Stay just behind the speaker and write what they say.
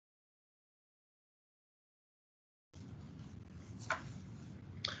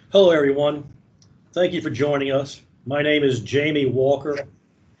Hello, everyone. Thank you for joining us. My name is Jamie Walker,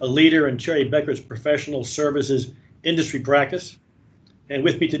 a leader in Cherry Becker's professional services industry practice. And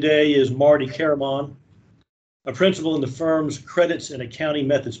with me today is Marty Caramon, a principal in the firm's credits and accounting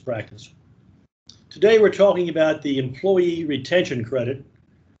methods practice. Today, we're talking about the employee retention credit,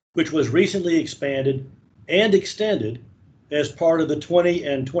 which was recently expanded and extended as part of the 20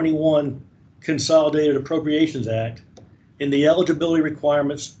 and 21 Consolidated Appropriations Act in the eligibility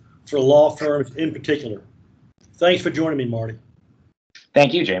requirements for law firms in particular. Thanks for joining me, Marty.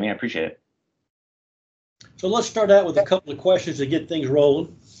 Thank you, Jamie. I appreciate it. So let's start out with a couple of questions to get things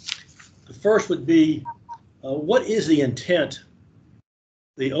rolling. The first would be, what is the intent,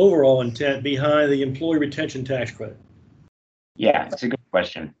 the overall intent behind the employee retention tax credit? Yeah, it's a good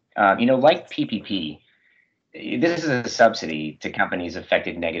question. Like PPP, this is a subsidy to companies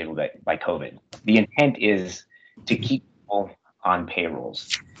affected negatively by COVID. The intent is to keep people on payrolls.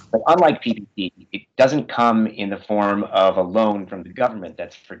 But unlike PPP, it doesn't come in the form of a loan from the government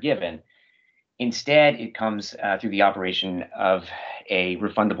that's forgiven. Instead, it comes through the operation of a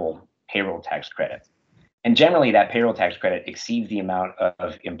refundable payroll tax credit. And generally, that payroll tax credit exceeds the amount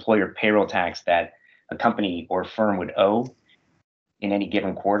of employer payroll tax that a company or firm would owe in any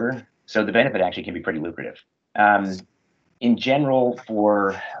given quarter. So the benefit actually can be pretty lucrative. In general,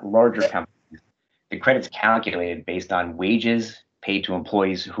 for larger companies, the credit's calculated based on wages paid to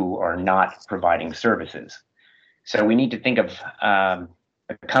employees who are not providing services. So we need to think of a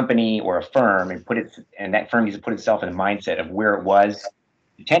company or a firm and that firm needs to put itself in a mindset of where it was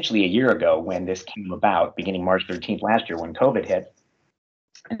potentially a year ago when this came about, beginning March 13th last year when COVID hit,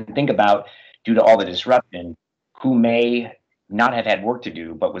 and think about, due to all the disruption, who may not have had work to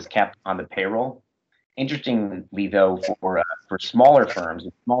do but was kept on the payroll. Interestingly, though, for smaller firms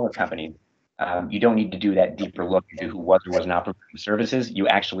and smaller companies, you don't need to do that deeper look into who was or was not providing services. You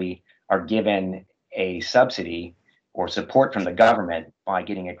actually are given a subsidy or support from the government by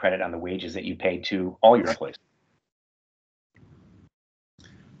getting a credit on the wages that you pay to all your employees.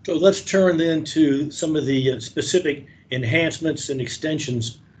 So let's turn then to some of the specific enhancements and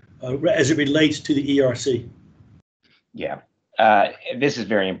extensions as it relates to the ERC. Yeah, this is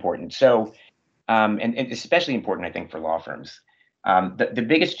very important. So, and especially important, I think, for law firms. The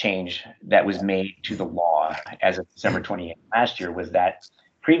biggest change that was made to the law as of December 28th last year was that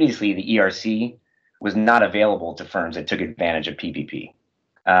previously the ERC was not available to firms that took advantage of PPP.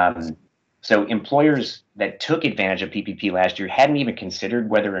 So employers that took advantage of PPP last year hadn't even considered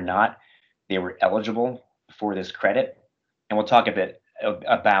whether or not they were eligible for this credit. And we'll talk a bit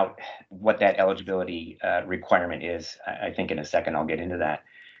about what that eligibility requirement is. I think in a second I'll get into that.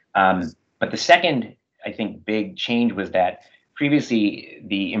 But the second, I think, big change was that previously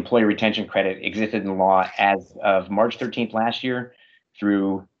the employee retention credit existed in the law as of March 13th last year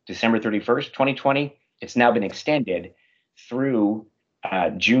through December 31st, 2020. It's now been extended through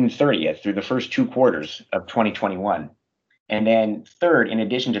June 30th, through the first 2 quarters of 2021. And then third, in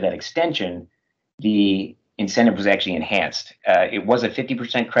addition to that extension, the incentive was actually enhanced. It was a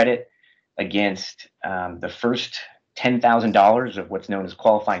 50% credit against the first $10,000 of what's known as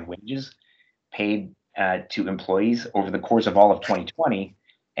qualifying wages paid to employees over the course of all of 2020.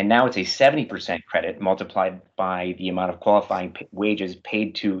 And now it's a 70% credit multiplied by the amount of qualifying wages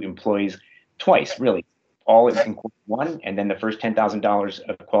paid to employees twice, really, all in quarter one, and then the first $10,000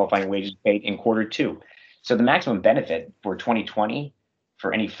 of qualifying wages paid in quarter two. So the maximum benefit for 2020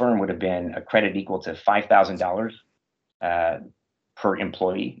 for any firm would have been a credit equal to $5,000 per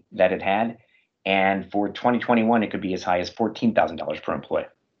employee that it had. And for 2021, it could be as high as $14,000 per employee.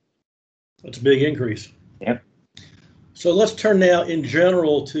 That's a big increase. Yep. So let's turn now in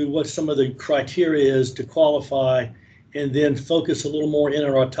general to what some of the criteria is to qualify, and then focus a little more in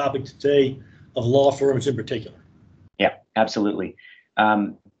on our topic today of law firms in particular. Yeah, absolutely.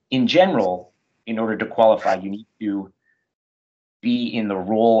 In general, in order to qualify, you need to be in the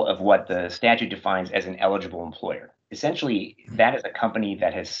role of what the statute defines as an eligible employer. Essentially, that is a company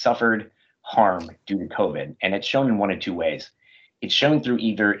that has suffered harm due to COVID, and it's shown in one of two ways. It's shown through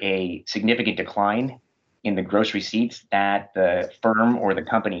either a significant decline in the gross receipts that the firm or the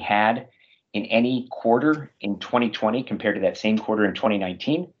company had in any quarter in 2020 compared to that same quarter in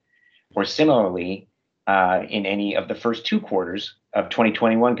 2019, or similarly in any of the first 2 quarters of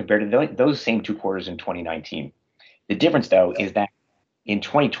 2021 compared to those same 2 quarters in 2019. The difference, though, is that in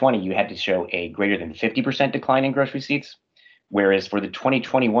 2020, you had to show a greater than 50% decline in gross receipts, whereas for the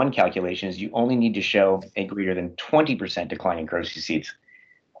 2021 calculations, you only need to show a greater than 20% decline in gross receipts.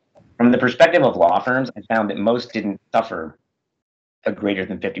 From the perspective of law firms, I found that most didn't suffer a greater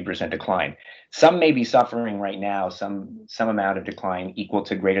than 50% decline. Some may be suffering right now some amount of decline equal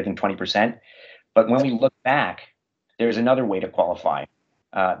to greater than 20%. But when we look back, there's another way to qualify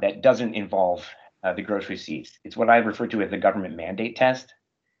that doesn't involve the gross receipts. It's what I refer to as the government mandate test.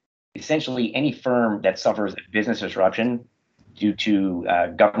 Essentially, any firm that suffers a business disruption due to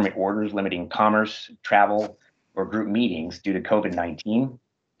government orders limiting commerce, travel, or group meetings due to COVID-19,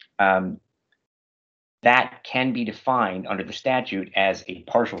 that can be defined under the statute as a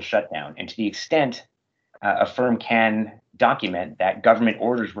partial shutdown. And to the extent a firm can document that government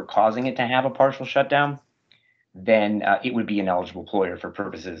orders were causing it to have a partial shutdown, then it would be an eligible employer for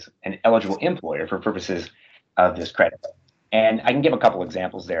purposes of this credit. And I can give a couple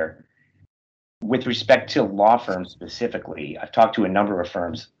examples there. With respect to law firms specifically, I've talked to a number of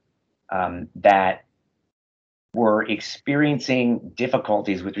firms that were experiencing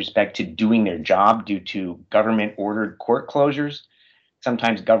difficulties with respect to doing their job due to government-ordered court closures,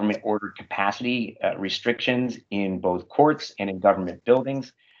 sometimes government-ordered capacity restrictions in both courts and in government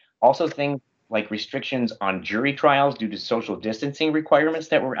buildings. Also things like restrictions on jury trials due to social distancing requirements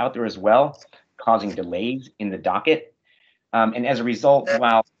that were out there as well, causing delays in the docket. And as a result,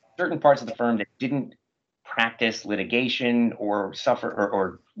 while certain parts of the firm that didn't practice litigation or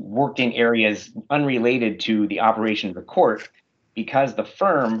worked in areas unrelated to the operation of the court, because the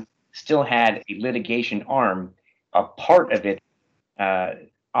firm still had a litigation arm, a part of its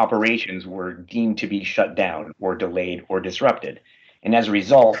operations were deemed to be shut down or delayed or disrupted. And as a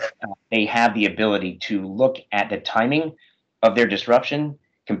result, they have the ability to look at the timing of their disruption,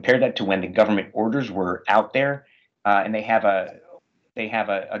 compare that to when the government orders were out there, and they have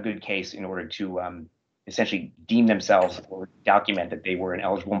a good case in order to essentially deem themselves or document that they were an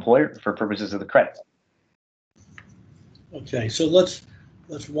eligible employer for purposes of the credit. Okay, so let's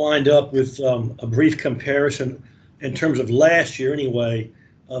wind up with a brief comparison in terms of last year anyway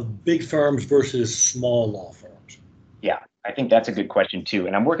of big firms versus small law firms. Yeah, I think that's a good question too.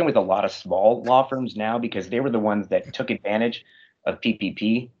 And I'm working with a lot of small law firms now because they were the ones that took advantage of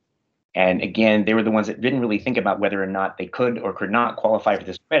PPP. And again, they were the ones that didn't really think about whether or not they could or could not qualify for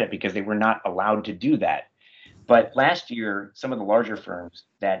this credit because they were not allowed to do that. But last year, some of the larger firms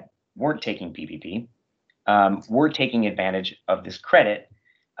that weren't taking PPP were taking advantage of this credit.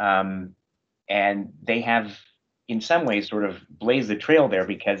 And they have, in some ways, sort of blazed the trail there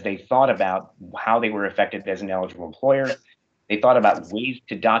because they thought about how they were affected as an eligible employer. They thought about ways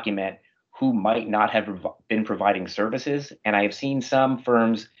to document who might not have been providing services. And I have seen some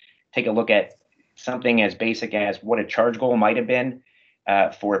firms take a look at something as basic as what a charge goal might have been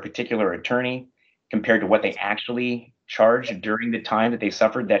for a particular attorney compared to what they actually charged during the time that they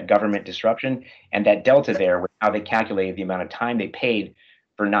suffered that government disruption, and that delta there with how they calculated the amount of time they paid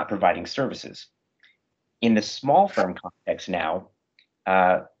for not providing services. In the small firm context now,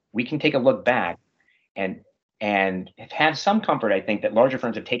 we can take a look back and have some comfort, I think, that larger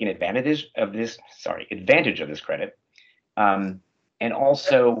firms have taken advantage of this credit, and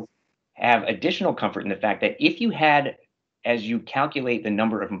also have additional comfort in the fact that if you had, as you calculate the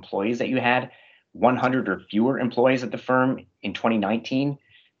number of employees that you had, 100 or fewer employees at the firm in 2019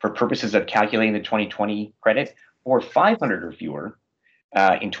 for purposes of calculating the 2020 credit, or 500 or fewer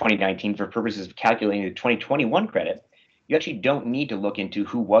in 2019 for purposes of calculating the 2021 credit, you actually don't need to look into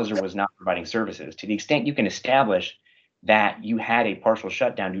who was or was not providing services. To the extent you can establish that you had a partial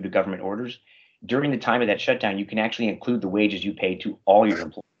shutdown due to government orders, during the time of that shutdown, you can actually include the wages you paid to all your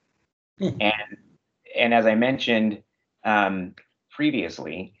employees. And as I mentioned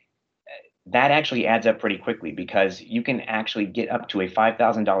previously, that actually adds up pretty quickly because you can actually get up to a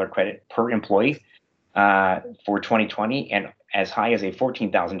 $5,000 credit per employee for 2020 and as high as a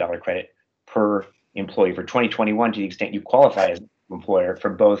 $14,000 credit per employee for 2021 to the extent you qualify as an employer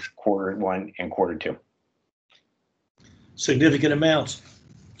for both quarter one and quarter two. Significant amounts,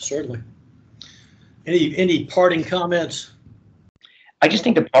 certainly. Any parting comments? I just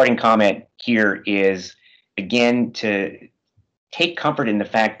think the parting comment here is, again, to take comfort in the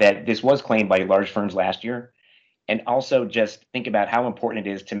fact that this was claimed by large firms last year, and also just think about how important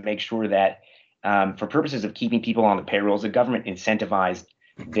it is to make sure that for purposes of keeping people on the payrolls, the government incentivized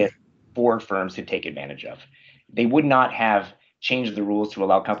this for firms to take advantage of. They would not have changed the rules to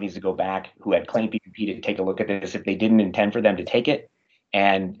allow companies to go back who had claimed PPP to take a look at this if they didn't intend for them to take it.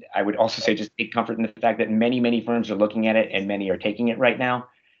 And I would also say just take comfort in the fact that many firms are looking at it and many are taking it right now.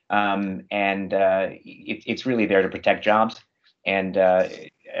 It's really there to protect jobs. And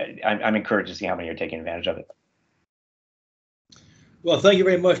I'm encouraged to see how many are taking advantage of it. Well, thank you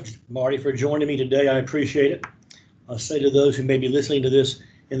very much, Marty, for joining me today. I appreciate it. I'll say to those who may be listening to this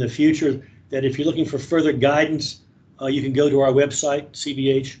in the future that if you're looking for further guidance you can go to our website,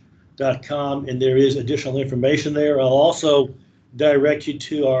 cbh.com, and there is additional information there. I'll also direct you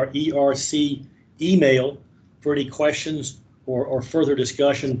to our ERC email for any questions or further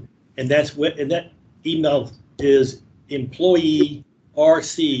discussion. And that email is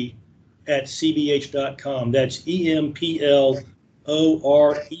employeerc@cbh.com. That's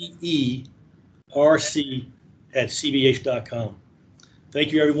EMPLOREERC@cbh.com.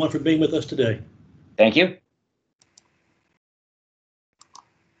 Thank you, everyone, for being with us today. Thank you.